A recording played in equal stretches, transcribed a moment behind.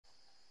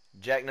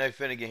Jackknife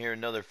Finnegan here,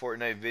 another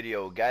Fortnite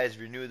video. Guys, if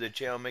you're new to the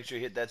channel, make sure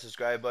you hit that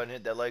subscribe button,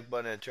 hit that like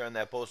button, and turn on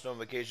that post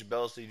notification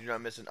bell so you do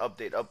not miss an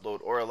update, upload,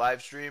 or a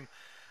live stream.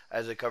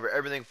 As I cover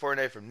everything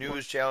Fortnite, from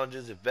news,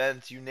 challenges,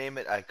 events, you name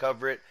it, I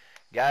cover it.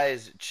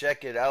 Guys,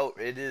 check it out.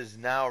 It is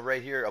now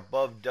right here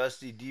above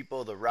Dusty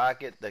Depot, the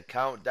rocket. The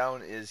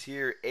countdown is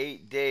here.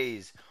 8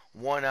 days,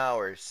 1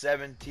 hour,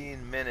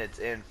 17 minutes,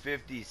 and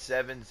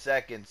 57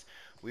 seconds.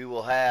 We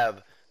will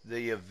have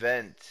the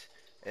event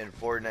in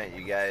Fortnite,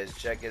 you guys.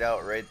 Check it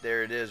out. Right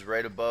there it is,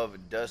 right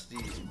above Dusty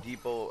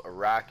Depot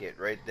rocket.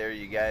 Right there,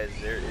 you guys.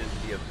 There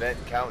is the event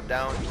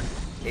countdown.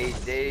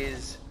 8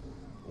 days,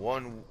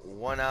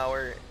 1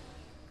 hour,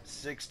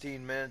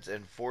 16 minutes,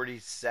 and 40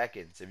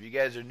 seconds. If you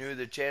guys are new to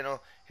the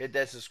channel, hit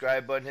that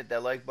subscribe button, hit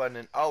that like button,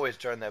 and always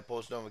turn that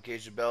post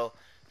notification bell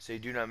so you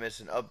do not miss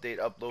an update,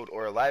 upload,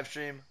 or a live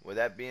stream. With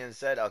that being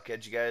said, I'll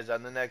catch you guys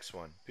on the next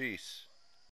one. Peace.